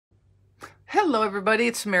Hello everybody,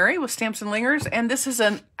 it's Mary with Stamps-N-Lingers, and this is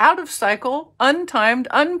an out-of-cycle, untimed,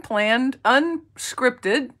 unplanned,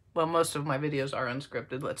 unscripted, well, most of my videos are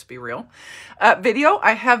unscripted, let's be real, video.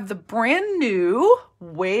 I have the brand new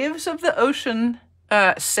Waves of the Ocean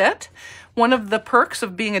set. One of the perks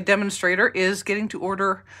of being a demonstrator is getting to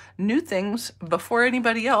order new things before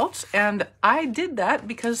anybody else, and I did that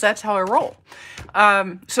because that's how I roll.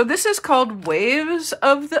 So this is called Waves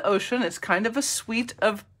of the Ocean. It's kind of a suite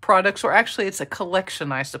of products, or actually it's a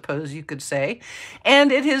collection, I suppose you could say.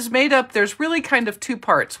 And it is made up, there's really kind of two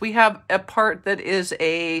parts. We have a part that is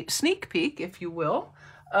a sneak peek, if you will,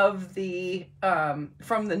 of the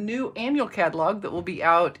from the new annual catalog that will be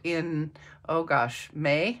out in, oh gosh,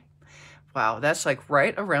 May. Wow, that's like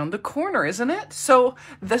right around the corner, isn't it? So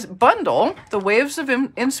this bundle, the Waves of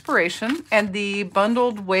Inspiration and the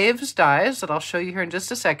bundled Waves dies that I'll show you here in just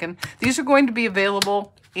a second, these are going to be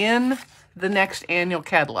available in the next annual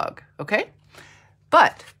catalog, okay?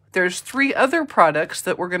 But there's 3 other products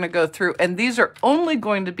that we're going to go through, and these are only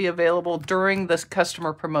going to be available during this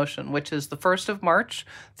customer promotion, which is the 1st of March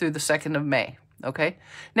through the 2nd of May, okay?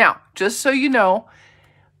 Now, just so you know,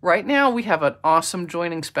 right now we have an awesome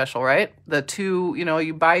joining special, right? The 2,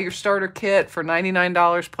 you buy your starter kit for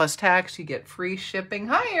 $99 plus tax, you get free shipping.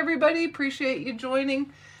 Hi, everybody. Appreciate you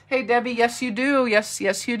joining. Hey, Debbie. Yes, you do. Yes,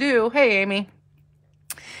 you do. Hey, Amy.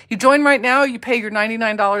 You join right now, you pay your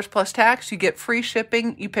 $99 plus tax, you get free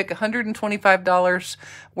shipping, you pick $125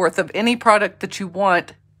 worth of any product that you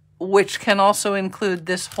want, which can also include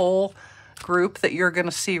this whole group that you're going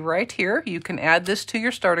to see right here. You can add this to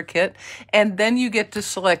your starter kit, and then you get to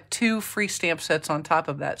select 2 free stamp sets on top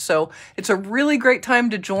of that. So it's a really great time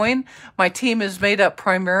to join. My team is made up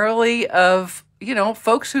primarily of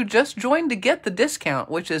folks who just joined to get the discount,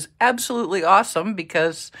 which is absolutely awesome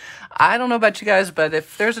because I don't know about you guys, but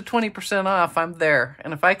if there's a 20% off, I'm there.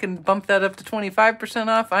 And if I can bump that up to 25%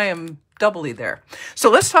 off, I am doubly there. So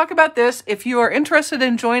let's talk about this. If you are interested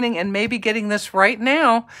in joining and maybe getting this right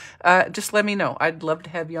now, just let me know. I'd love to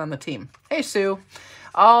have you on the team. Hey, Sue.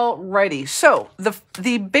 Alrighty, so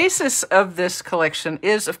the basis of this collection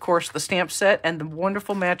is, of course, the stamp set and the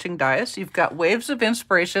wonderful matching dies. You've got Waves of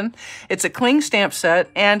Inspiration. It's a cling stamp set,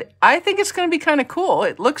 and I think it's going to be kind of cool.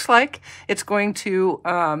 It looks like it's going to,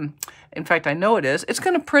 in fact, I know it is. It's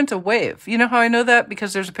going to print a wave. You know how I know that?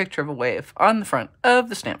 Because there's a picture of a wave on the front of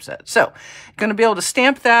the stamp set. So, you're going to be able to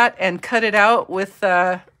stamp that and cut it out with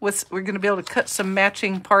we're going to be able to cut some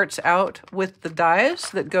matching parts out with the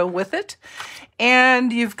dies that go with it.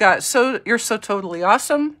 And you've got, you're so totally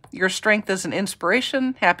awesome. Your strength is an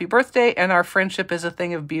inspiration. Happy birthday. And our friendship is a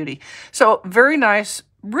thing of beauty. So very nice,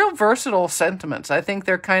 real versatile sentiments. I think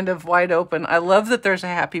they're kind of wide open. I love that there's a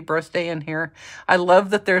happy birthday in here. I love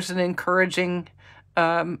that there's an encouraging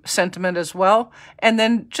sentiment as well. And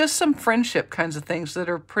then just some friendship kinds of things that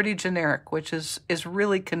are pretty generic, which is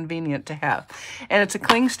really convenient to have. And it's a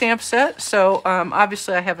cling stamp set. So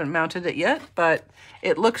obviously I haven't mounted it yet, but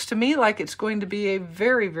it looks to me like it's going to be a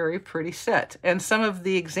very, very pretty set. And some of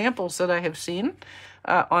the examples that I have seen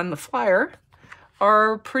on the flyer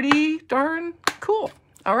are pretty darn cool.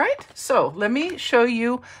 All right, so let me show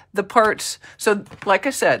you the parts. So like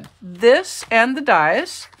I said, this and the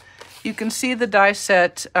dies, you can see the die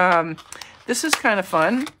set. This is kind of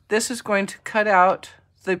fun. This is going to cut out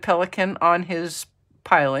the pelican on his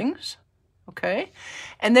pilings, okay?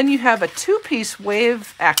 And then you have a 2-piece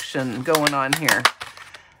wave action going on here.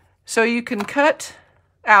 So you can cut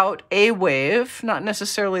out a wave, not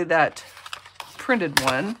necessarily that printed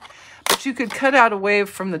one, but you could cut out a wave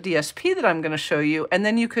from the DSP that I'm going to show you, and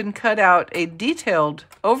then you can cut out a detailed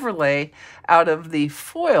overlay out of the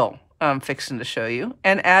foil I'm fixing to show you,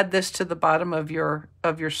 and add this to the bottom of your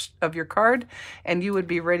card, and you would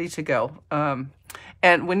be ready to go.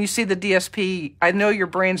 And when you see the DSP, I know your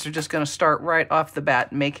brains are just going to start right off the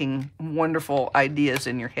bat making wonderful ideas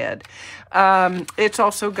in your head. It's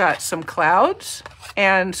also got some clouds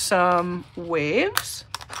and some waves.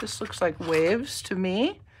 This looks like waves to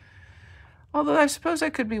me. Although I suppose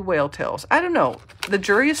that could be whale tails. I don't know. The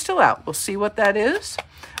jury is still out. We'll see what that is.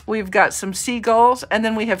 We've got some seagulls, and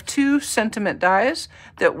then we have 2 sentiment dies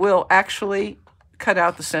that will actually cut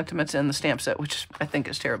out the sentiments in the stamp set, which I think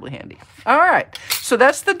is terribly handy. All right, so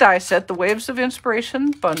that's the die set, the Waves of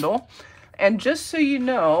Inspiration bundle. And just so you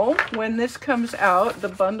know, when this comes out, the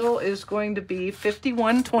bundle is going to be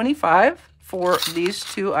 $51.25 for these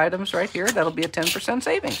 2 items right here. That'll be a 10%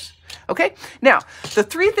 savings. Okay, now, the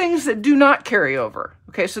 3 things that do not carry over.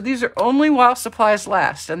 Okay, so these are only while supplies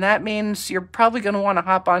last, and that means you're probably going to want to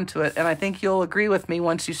hop onto it, and I think you'll agree with me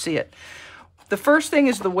once you see it. The first thing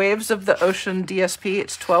is the Waves of the Ocean DSP.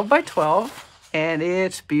 It's 12 by 12. and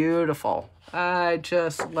it's beautiful. I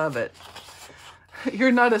just love it.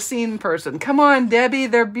 You're not a scene person. Come on, Debbie,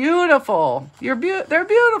 they're beautiful. They're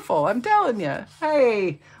beautiful, I'm telling you.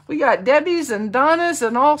 Hey, we got Debbie's and Donna's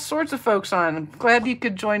and all sorts of folks on. I'm glad you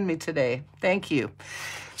could join me today. Thank you.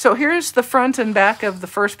 So here's the front and back of the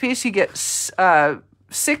first piece. You get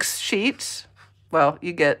 6 sheets. Well,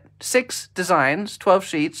 you get 6 designs, 12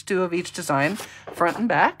 sheets, 2 of each design, front and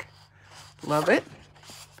back. Love it.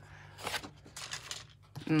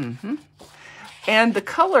 And the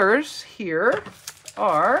colors here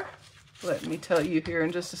are, let me tell you here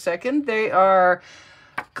in just a second, they are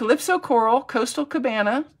Calypso Coral, Coastal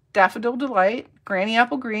Cabana, Daffodil Delight, Granny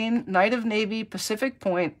Apple Green, Night of Navy, Pacific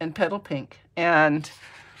Point, and Petal Pink. And,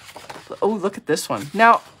 oh, look at this one.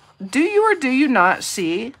 Now, do you or do you not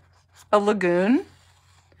see a lagoon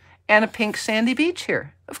and a pink sandy beach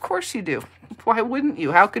here? Of course you do. Why wouldn't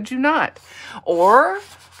you? How could you not? Or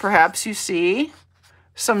perhaps you see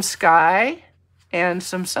some sky and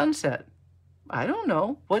some sunset. I don't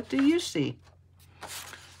know. What do you see?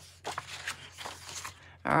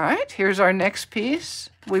 All right, here's our next piece.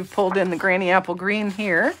 We've pulled in the Granny Apple Green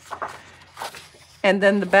here. And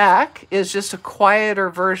then the back is just a quieter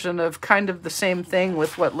version of kind of the same thing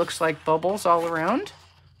with what looks like bubbles all around.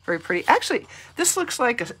 Very pretty. Actually, this looks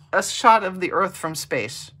like a shot of the Earth from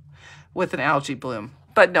space with an algae bloom.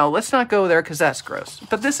 But no, let's not go there because that's gross.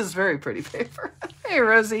 But this is very pretty paper. Hey,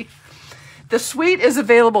 Rosie. The suite is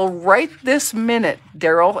available right this minute,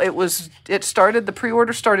 Daryl. The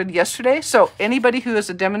pre-order started yesterday. So anybody who is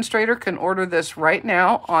a demonstrator can order this right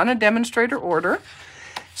now on a demonstrator order.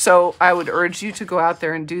 So I would urge you to go out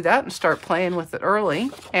there and do that and start playing with it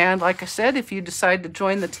early. And like I said, if you decide to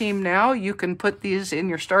join the team now, you can put these in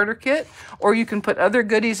your starter kit, or you can put other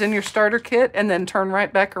goodies in your starter kit and then turn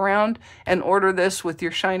right back around and order this with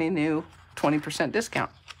your shiny new 20%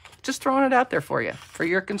 discount. Just throwing it out there for you, for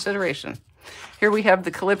your consideration. Here we have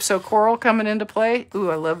the Calypso Coral coming into play. Ooh,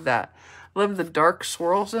 I love that. Love the dark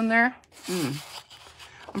swirls in there.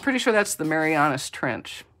 I'm pretty sure that's the Marianas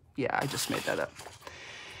Trench. Yeah, I just made that up.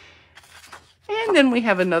 And then we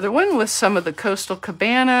have another one with some of the Coastal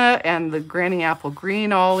Cabana and the Granny Apple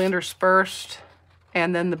Green all interspersed.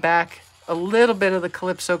 And then the back, a little bit of the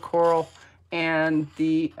Calypso Coral and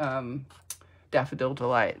the Daffodil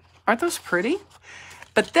Delight. Aren't those pretty?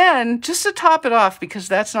 But then, just to top it off, because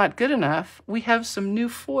that's not good enough, we have some new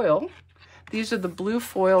foil. These are the blue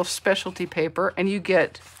foil specialty paper, and you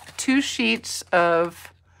get 2 sheets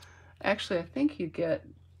of, actually, I think you get,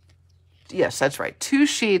 yes, that's right, 2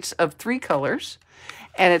 sheets of 3 colors,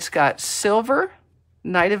 and it's got silver,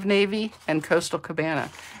 Night of Navy, and Coastal Cabana.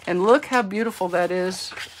 And look how beautiful that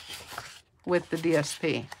is with the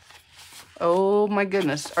DSP. Oh my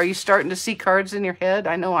goodness. Are you starting to see cards in your head?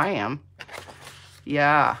 I know I am.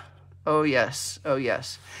 Yeah. Oh, yes. Oh,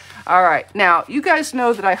 yes. All right. Now, you guys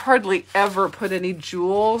know that I hardly ever put any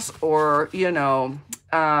jewels or,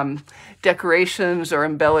 decorations or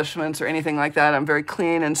embellishments or anything like that. I'm very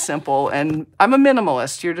clean and simple, and I'm a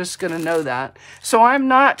minimalist. You're just going to know that. So I'm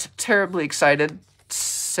not terribly excited,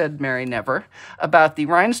 said Mary Never, about the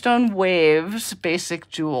Rhinestone Waves Basic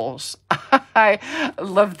Jewels. I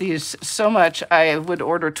love these so much. I would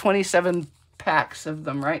order 27 packs of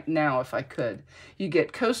them right now if I could. You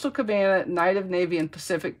get Coastal Cabana, Night of Navy, and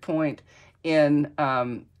Pacific Point in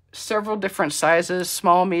several different sizes,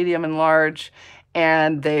 small, medium, and large,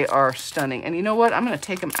 and they are stunning. And you know what? I'm going to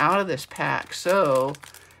take them out of this pack so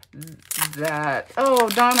that, oh,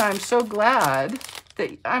 Donna, I'm so glad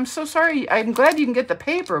that, I'm so sorry. I'm glad you can get the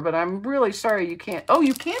paper, but I'm really sorry you can't. Oh,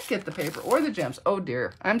 you can't get the paper or the gems. Oh,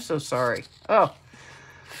 dear. I'm so sorry. Oh,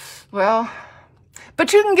 well,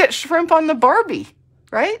 but you can get shrimp on the Barbie,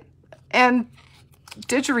 right? And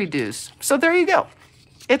didgeridoos. So there you go.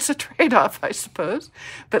 It's a trade-off, I suppose.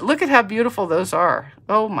 But look at how beautiful those are.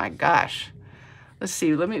 Oh my gosh. Let's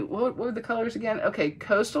see. What were the colors again? Okay,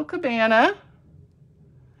 Coastal Cabana.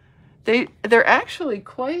 They're actually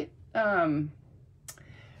quite, the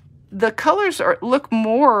colors look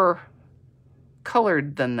more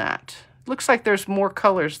colored than that. Looks like there's more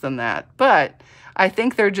colors than that, but I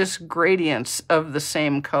think they're just gradients of the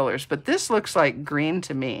same colors. But this looks like green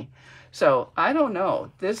to me. So I don't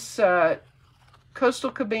know. This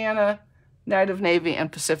Coastal Cabana, Night of Navy,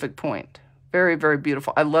 and Pacific Point. Very, very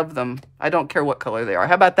beautiful. I love them. I don't care what color they are.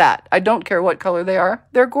 How about that? I don't care what color they are.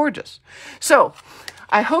 They're gorgeous. So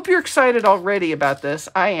I hope you're excited already about this.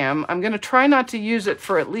 I am. I'm going to try not to use it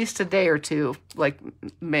for at least a day or two, like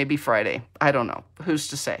maybe Friday. I don't know. Who's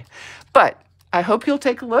to say? But I hope you'll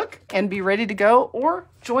take a look and be ready to go, or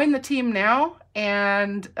join the team now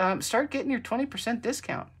and start getting your 20%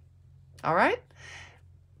 discount. All right?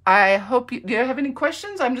 I hope you, do you have any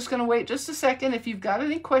questions? I'm just going to wait just a second. If you've got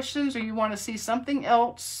any questions or you want to see something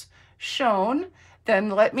else shown, then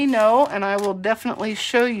let me know and I will definitely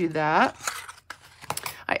show you that.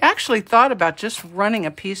 I actually thought about just running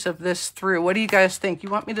a piece of this through. What do you guys think? You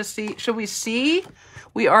want me to see? Should we see?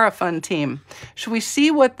 We are a fun team. Should we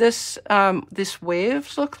see what this this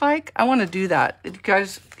waves look like? I want to do that. Do you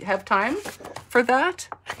guys have time for that?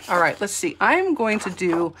 All right, let's see. I'm going to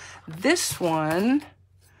do this one.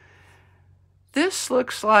 This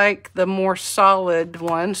looks like the more solid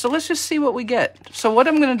one. So let's just see what we get. So what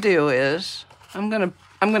I'm going to do is I'm going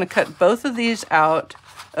to cut both of these out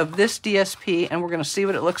of this DSP and we're going to see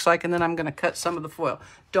what it looks like, and then I'm going to cut some of the foil.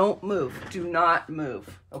 Don't move. Do not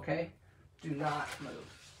move, okay? Do not move.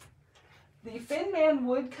 The Fin Man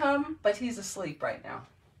would come, but he's asleep right now.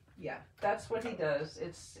 Yeah, that's what he does.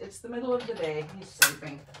 It's the middle of the day. He's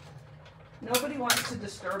sleeping. Nobody wants to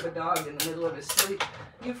disturb a dog in the middle of his sleep.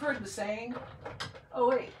 You've heard the saying. Oh,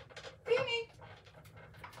 wait. Beanie.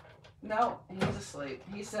 No, he's asleep.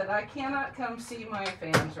 He said, I cannot come see my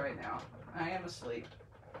fans right now. I am asleep.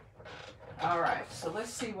 All right, so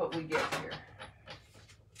let's see what we get here.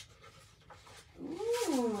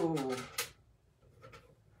 Ooh.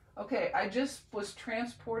 Okay, I just was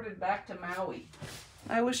transported back to Maui.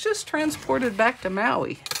 I was just transported back to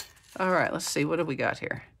Maui. All right, let's see. What do we got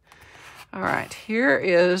here? All right, here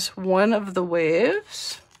is one of the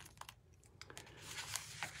waves.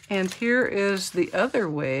 And here is the other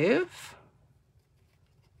wave.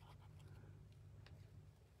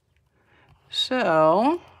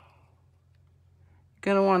 So, you're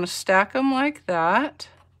going to want to stack them like that.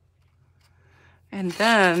 And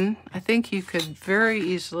then I think you could very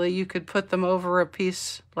easily, you could put them over a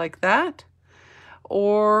piece like that.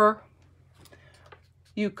 Or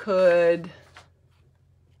you could,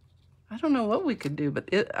 I don't know what we could do, but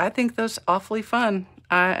I think that's awfully fun.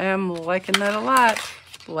 I am liking that a lot.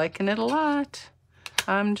 Liking it a lot.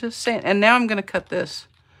 I'm just saying. And now I'm going to cut this.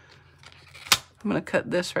 I'm going to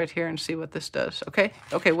cut this right here and see what this does. Okay?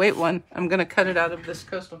 Okay, wait one. I'm going to cut it out of this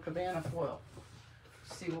Coastal Cabana foil.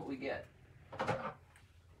 See what we get.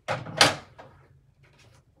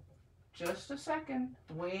 Just a second.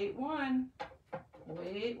 Wait one.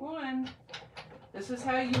 Wait one. This is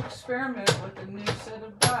how you experiment with a new set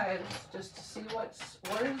of dies, just to see what it's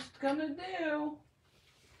gonna do.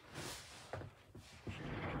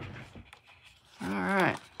 All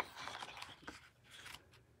right.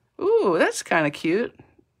 Ooh, that's kind of cute.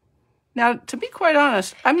 Now, to be quite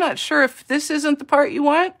honest, I'm not sure if this isn't the part you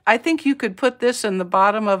want. I think you could put this in the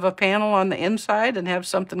bottom of a panel on the inside and have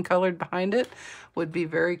something colored behind it. Would be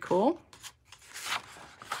very cool.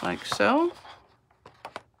 Like so.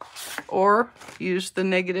 Or use the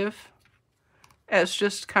negative as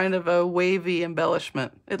just kind of a wavy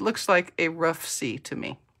embellishment. It looks like a rough sea to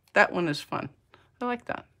me. That one is fun. I like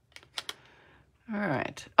that. All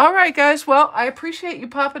right. All right, guys. Well, I appreciate you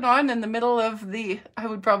popping on in the middle of the, I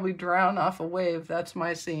would probably drown off a wave. That's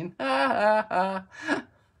my scene. Yes,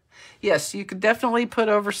 you could definitely put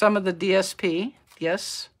over some of the DSP.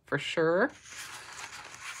 Yes, for sure.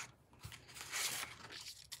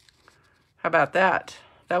 How about that?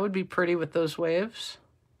 That would be pretty with those waves.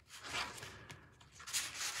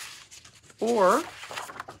 Or,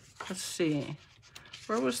 let's see.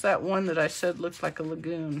 Where was that one that I said looked like a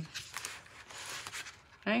lagoon?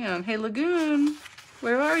 Hang on. Hey, Lagoon.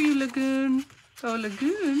 Where are you, Lagoon? Oh,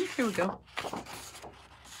 Lagoon. Here we go.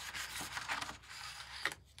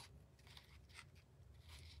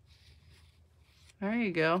 There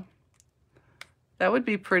you go. That would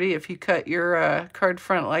be pretty if you cut your card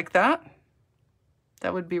front like that.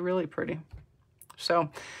 That would be really pretty.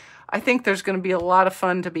 So I think there's going to be a lot of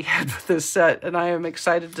fun to be had with this set, and I am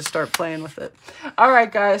excited to start playing with it. All right,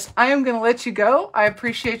 guys, I am going to let you go. I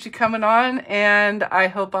appreciate you coming on, and I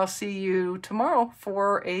hope I'll see you tomorrow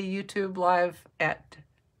for a YouTube live at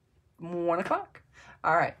 1 o'clock.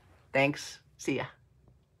 All right, thanks. See ya.